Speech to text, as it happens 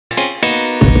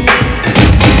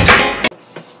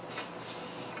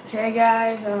Hey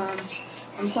guys,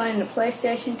 I'm playing the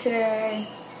PlayStation today.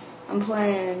 I'm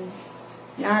playing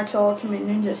Naruto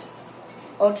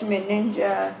Ultimate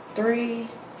Ninja 3.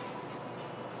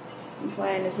 I'm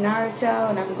playing as Naruto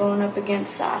and I'm going up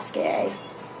against Sasuke,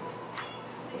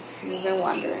 if you've been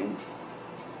wondering.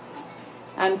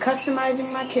 I'm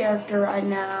customizing my character right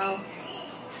now.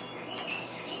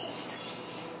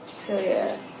 So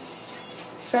yeah,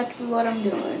 that's practically what I'm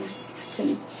doing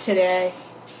today.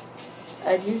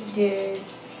 I just did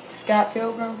Scott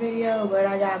Pilgrim video, but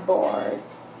I got bored.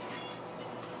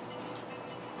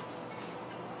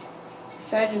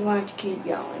 So I just wanted to keep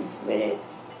going with it.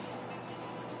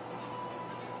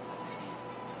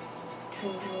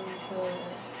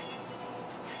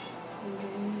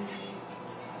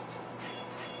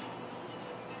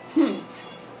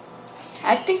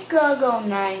 I think I'll go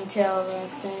 9 tails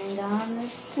wrestling on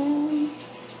this time.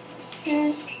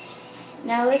 Yeah.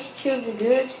 Now let's choose a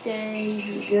good stage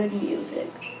with good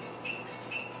music.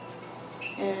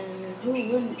 And who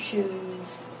wouldn't choose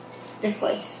this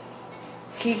place?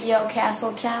 Kikyo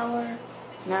Castle Tower,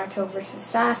 Naruto vs.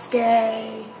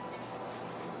 Sasuke.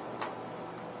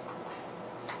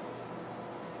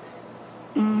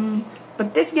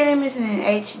 But this game isn't in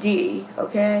HD,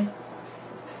 okay?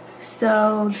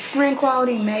 So the screen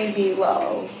quality may be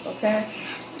low, okay?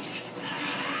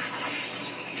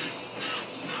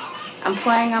 I'm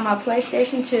playing on my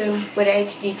PlayStation 2 with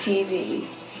HD TV.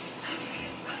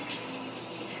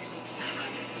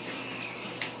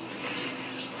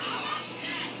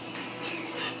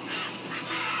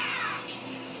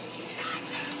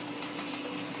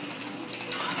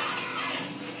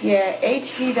 Yeah,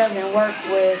 HD doesn't work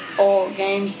with old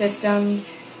game systems,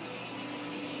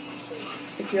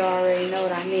 if you already know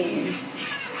what I mean.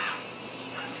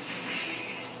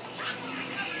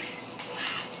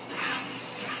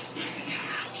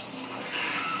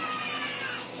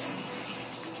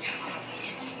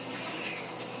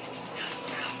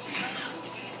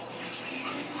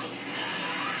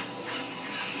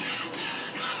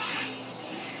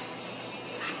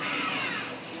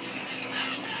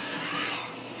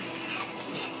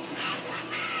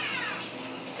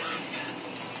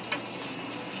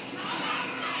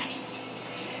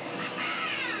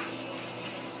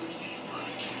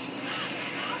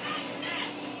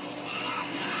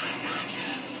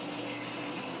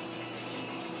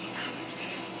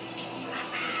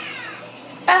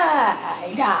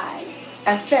 I died.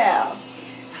 I fell.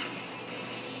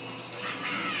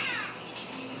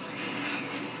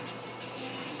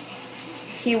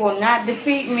 He will not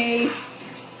defeat me.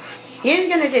 He's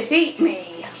gonna defeat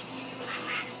me.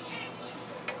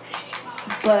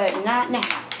 But not now.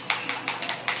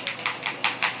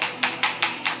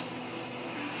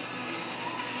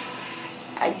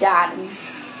 I got him.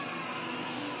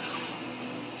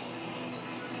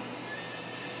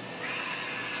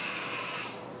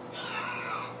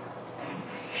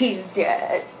 He's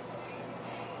dead.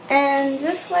 And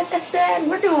just like I said,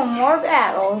 we're doing more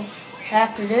battles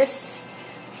after this.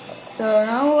 So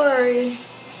don't worry.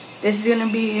 This is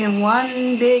gonna be in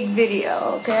one big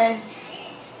video, okay?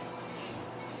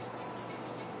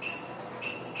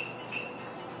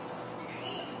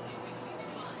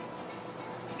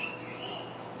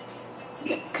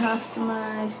 Get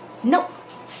customized. Nope.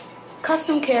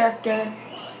 Custom character.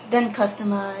 Then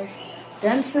customize.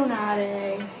 Then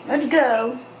Tsunade. Let's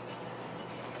go.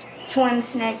 Twin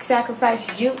Snake Sacrifice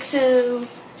Jutsu.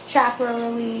 Chakra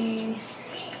Release.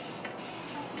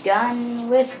 Done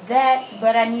with that,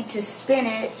 but I need to spin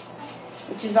it,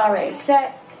 which is already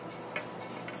set,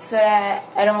 so that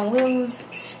I don't lose.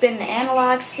 Spin the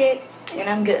analog stick, and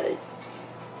I'm good.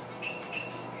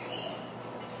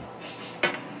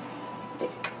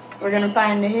 We're gonna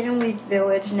find the Hidden Leaf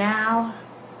Village now.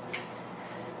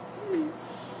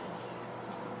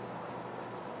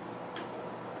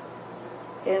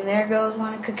 And there goes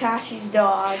one of Kakashi's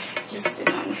dogs, just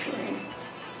sitting on the screen.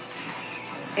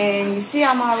 And you see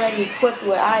I'm already equipped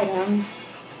with items.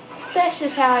 That's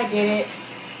just how I did it.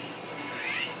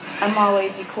 I'm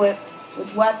always equipped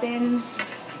with weapons.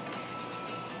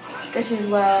 This is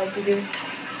what I like to do.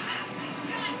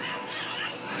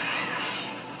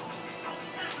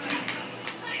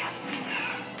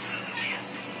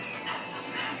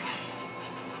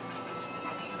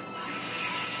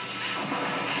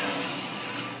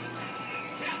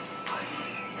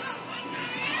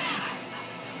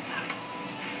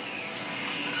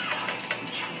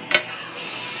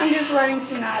 I'm just letting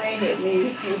Tsunade hit me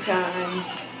a few times.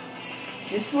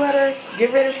 Just let her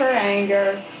get rid of her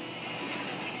anger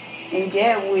and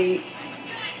get weak.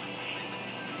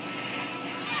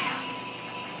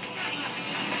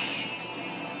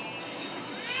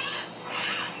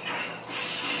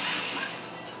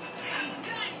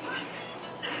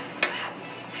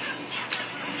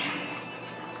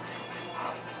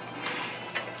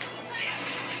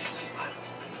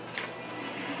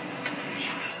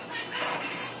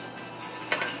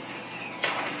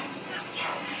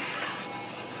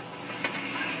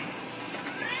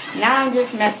 Now I'm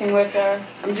just messing with her.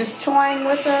 I'm just toying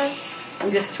with her.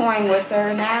 I'm just toying with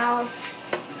her now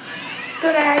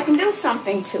so that I can do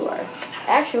something to her.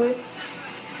 I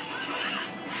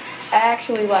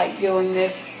actually like doing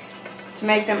this to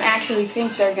make them actually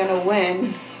think they're gonna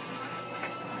win.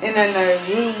 And then they're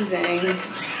losing.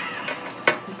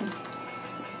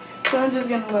 So I'm just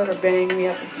gonna let her bang me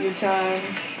up a few times.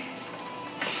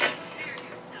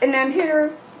 And then hit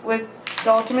her with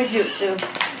the ultimate jutsu.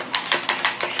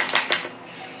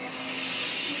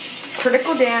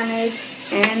 Critical damage.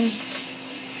 And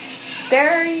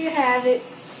there you have it.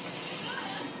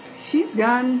 She's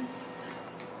done.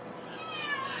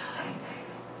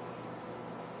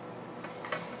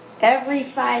 Every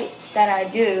fight that I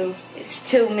do is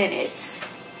 2 minutes.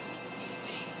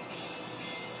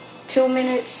 2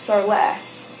 minutes or less.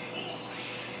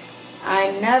 I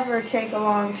never take a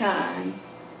long time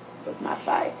with my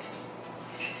fights.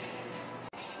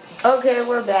 Okay,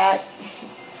 we're back.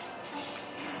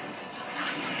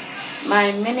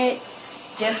 My minutes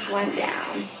just went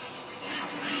down.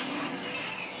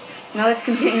 Now let's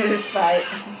continue this fight.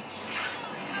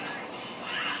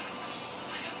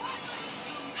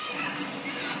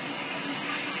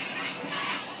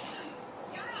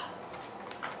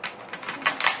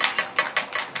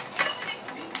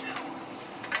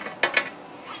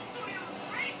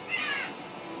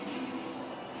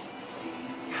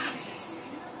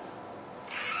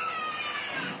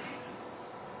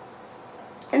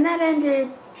 And that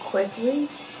ended quickly.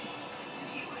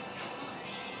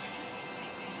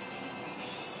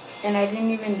 And I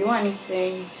didn't even do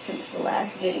anything since the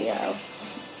last video.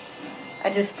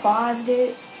 I just paused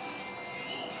it.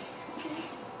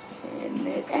 And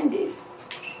it ended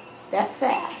that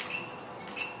fast.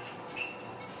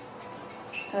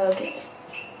 Okay.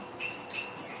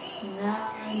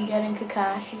 Now I'm getting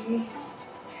Kakashi.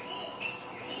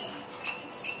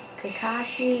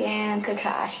 Kakashi and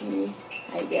Kakashi,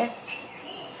 I guess.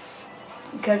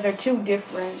 Because they're two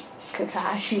different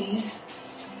Kakashis.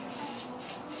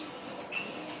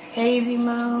 Hazy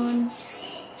Moon.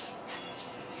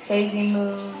 Hazy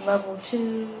Moon level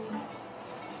 2.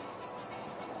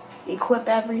 Equip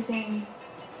everything.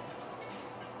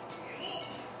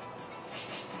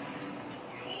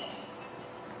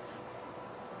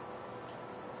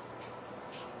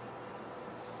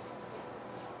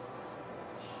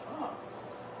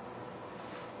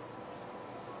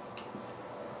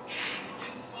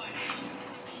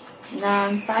 Now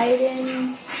I'm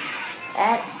fighting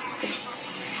at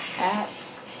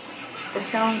the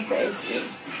Stone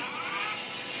Faces.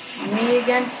 Me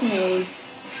against me.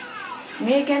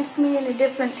 Me against me in a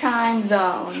different time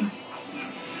zone.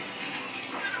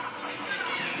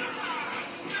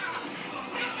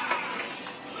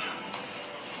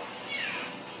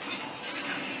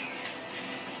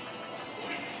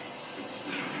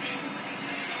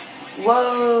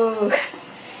 Whoa!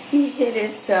 He hit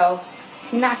himself.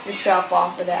 He knocked himself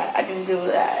off of that. I didn't do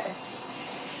that.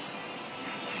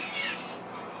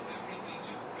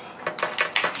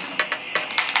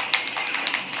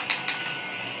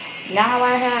 Now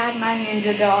I had my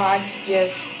ninja dogs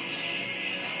just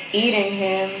eating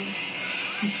him.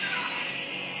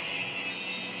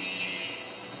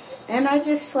 And I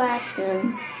just slashed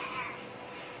him.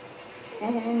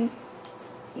 And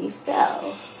he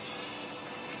fell.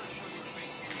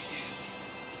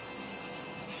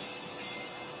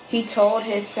 He told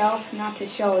himself not to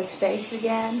show his face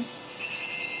again.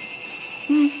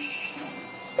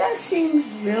 That seems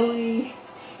really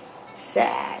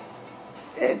sad.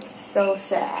 It's so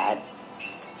sad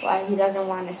why he doesn't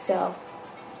want himself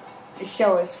to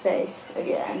show his face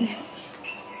again.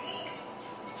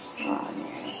 Oh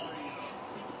man.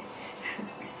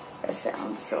 That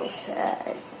sounds so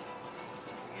sad.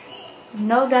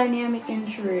 No dynamic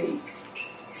intrigue.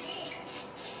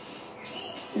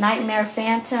 Nightmare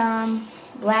Phantom,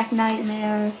 Black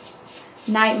Nightmare,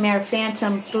 Nightmare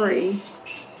Phantom 3.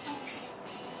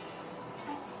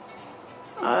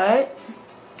 Alright.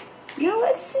 Now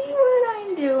let's see what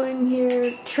I'm doing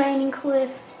here. Training Cliff.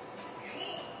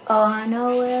 Oh, I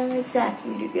know where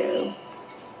exactly to go.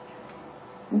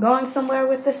 I'm going somewhere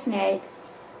with the snake.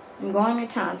 I'm going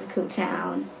to Tanzaku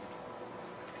Town.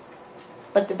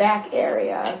 But the back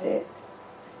area of it.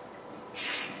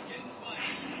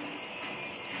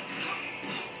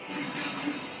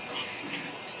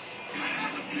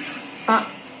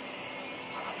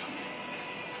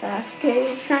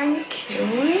 Sasuke is trying to kill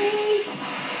me.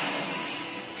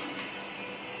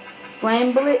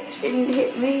 Flame bullet didn't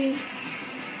hit me.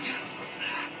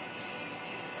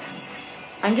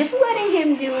 I'm just letting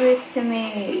him do this to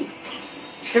me.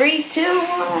 3, 2,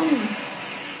 1.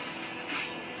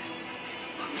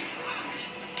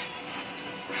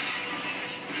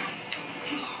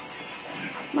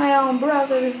 own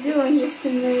brother is doing this to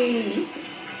me.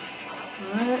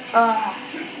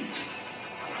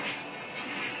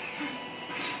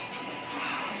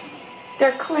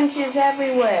 There are clinches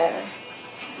everywhere.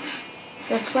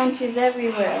 There are clenches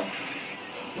everywhere.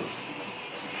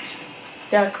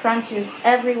 There are crunches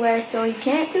everywhere, so he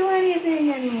can't do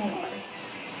anything anymore.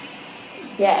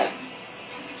 Dead.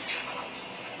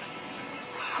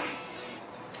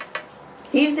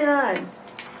 He's done.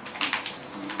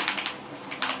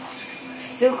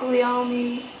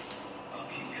 Tsukuyomi.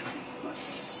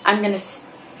 I'm gonna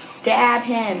stab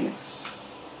him.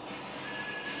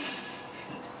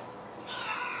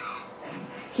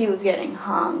 He was getting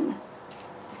hung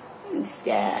and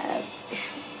stabbed.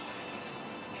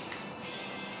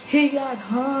 He got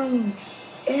hung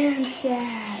and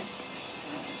stabbed.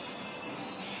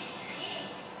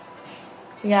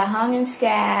 He got hung and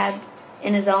stabbed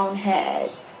in his own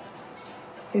head.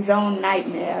 His own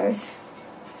nightmares.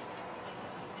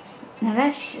 Now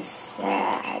that's just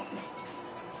sad.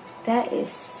 That is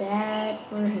sad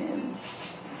for him.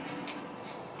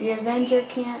 The Avenger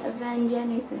can't avenge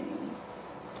anything.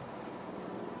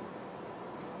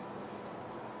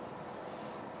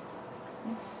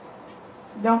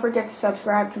 Don't forget to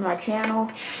subscribe to my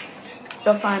channel.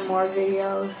 You'll find more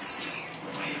videos.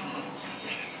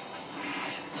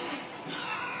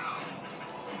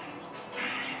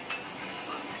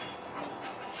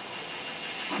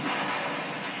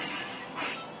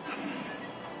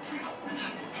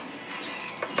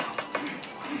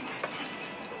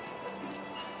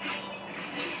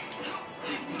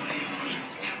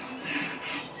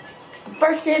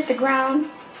 First to hit the ground,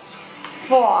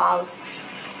 falls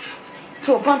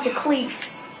to a bunch of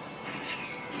cleats.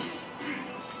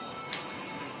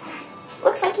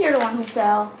 Looks like you're the one who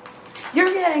fell.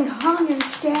 You're getting hung and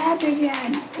stabbed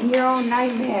again in your own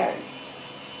nightmares.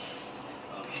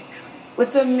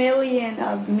 With 1,000,000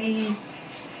 of me,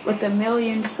 with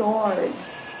 1,000,000 swords.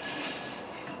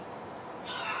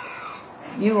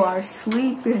 You are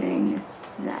sleeping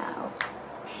now.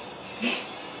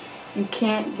 You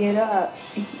can't get up.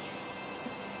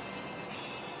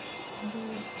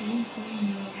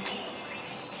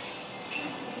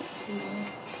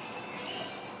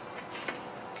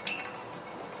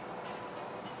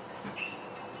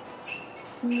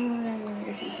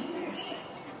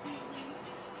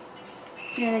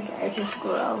 Yeah, the guy's just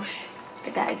gross.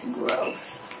 The guy's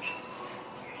gross.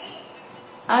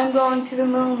 I'm going to the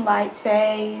moonlight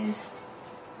phase.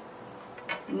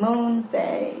 Moon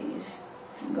phase.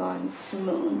 I'm going to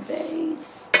moon phase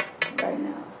right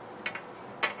now.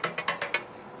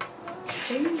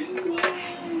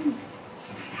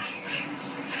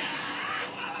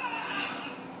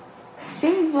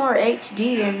 Seems more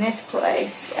HD in this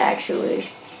place, actually.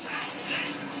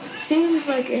 Seems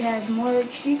like it has more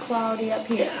HD quality up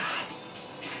here.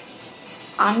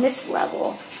 On this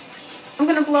level. I'm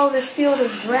gonna blow this field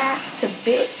of grass to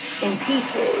bits and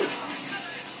pieces.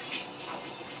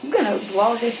 I'm gonna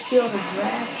blow this field of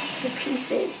grass to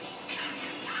pieces.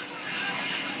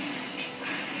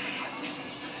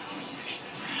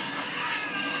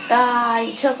 Ah,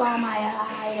 you took all my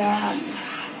items.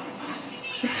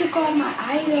 You took all my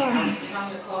items.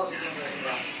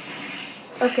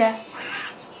 Okay.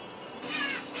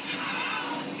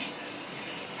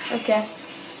 Okay.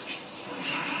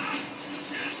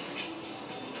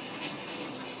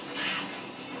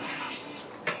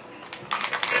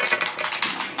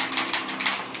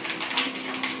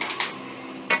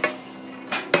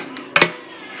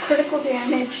 Critical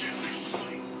damage.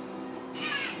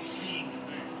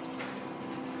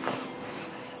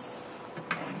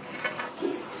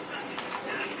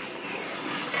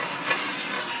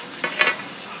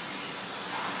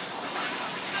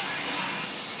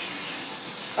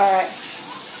 Alright.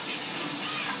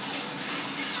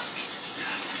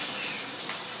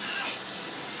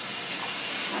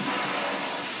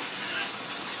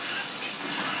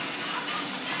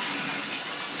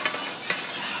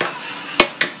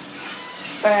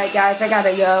 Alright guys, I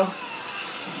gotta go.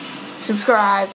 Subscribe.